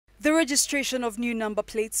The registration of new number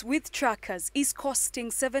plates with trackers is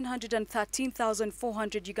costing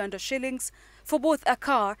 713,400 Uganda shillings for both a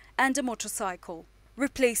car and a motorcycle.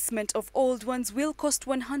 Replacement of old ones will cost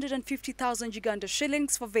 150,000 Uganda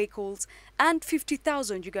shillings for vehicles and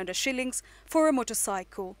 50,000 Uganda shillings for a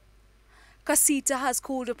motorcycle. KACITA has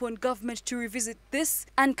called upon government to revisit this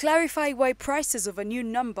and clarify why prices of a new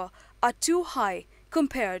number are too high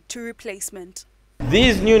compared to replacement.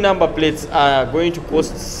 These new number plates are going to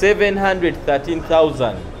cost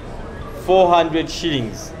 713,400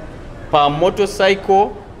 shillings per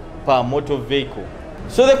motorcycle, per motor vehicle.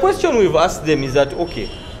 So the question we've asked them is that,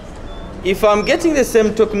 okay, if I'm getting the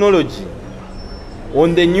same technology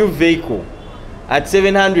on the new vehicle at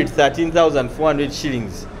 713,400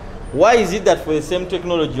 shillings, why is it that for the same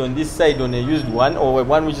technology on this side on a used one or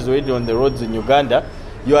one which is already on the roads in Uganda,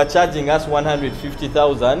 you are charging us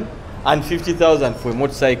 150,000 and 50,000 for a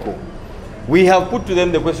motorcycle? We have put to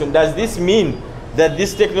them the question, does this mean that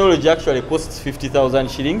this technology actually costs 50,000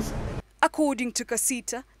 shillings? According to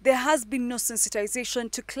KACITA, there has been no sensitization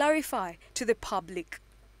to clarify to the public.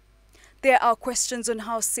 There are questions on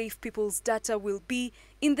how safe people's data will be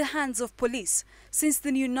in the hands of police, since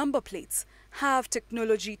the new number plates have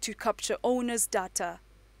technology to capture owners' data.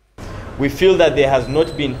 We feel that there has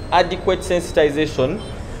not been adequate sensitization,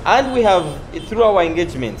 and we have, through our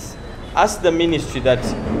engagements, asked the ministry that,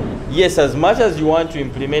 yes, as much as you want to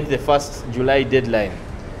implement the 1st July deadline,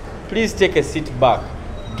 please take a seat back,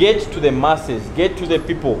 get to the masses, get to the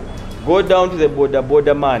people, go down to the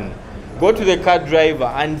border man, go to the car driver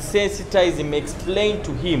and sensitize him, explain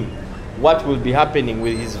to him what will be happening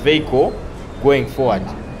with his vehicle going forward.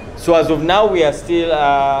 So as of now, we are still,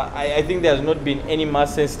 I think there has not been any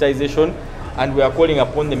mass sensitization, and we are calling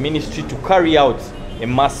upon the ministry to carry out a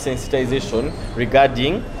mass sensitization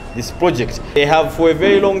regarding this project. They have for a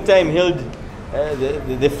very long time held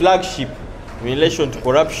the flagship in relation to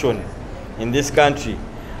corruption in this country.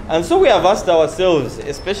 And so we have asked ourselves,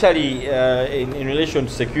 especially in relation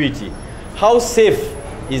to security, how safe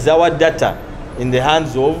is our data in the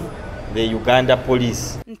hands of the Uganda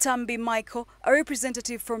police? Ntambi Michael, a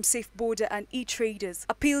representative from Safe Border and E-Traders,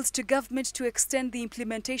 appeals to government to extend the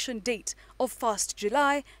implementation date of 1st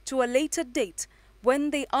July to a later date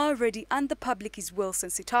when they are ready and the public is well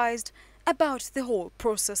sensitized about the whole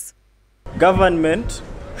process. Government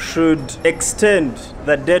should extend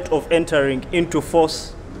the date of entering into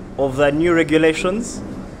force of the new regulations,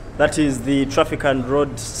 that is the Traffic and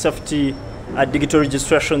Road Safety Digital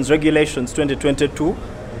Registrations Regulations 2022,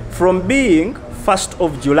 from being 1st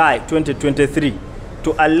of July 2023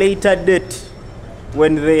 to a later date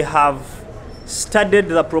when they have studied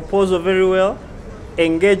the proposal very well,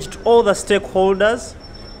 engaged all the stakeholders,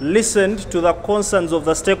 listened to the concerns of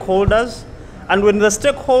the stakeholders, and when the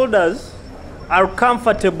stakeholders are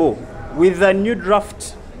comfortable with the new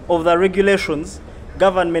draft of the regulations,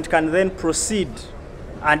 government can then proceed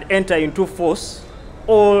and enter into force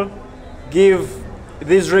or give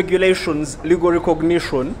these regulations legal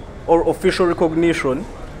recognition or official recognition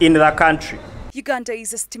in the country. Uganda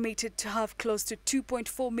is estimated to have close to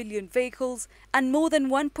 2.4 million vehicles and more than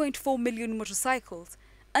 1.4 million motorcycles.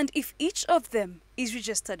 And if each of them is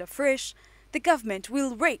registered afresh, the government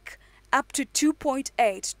will rake up to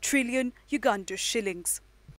 2.8 trillion Uganda shillings.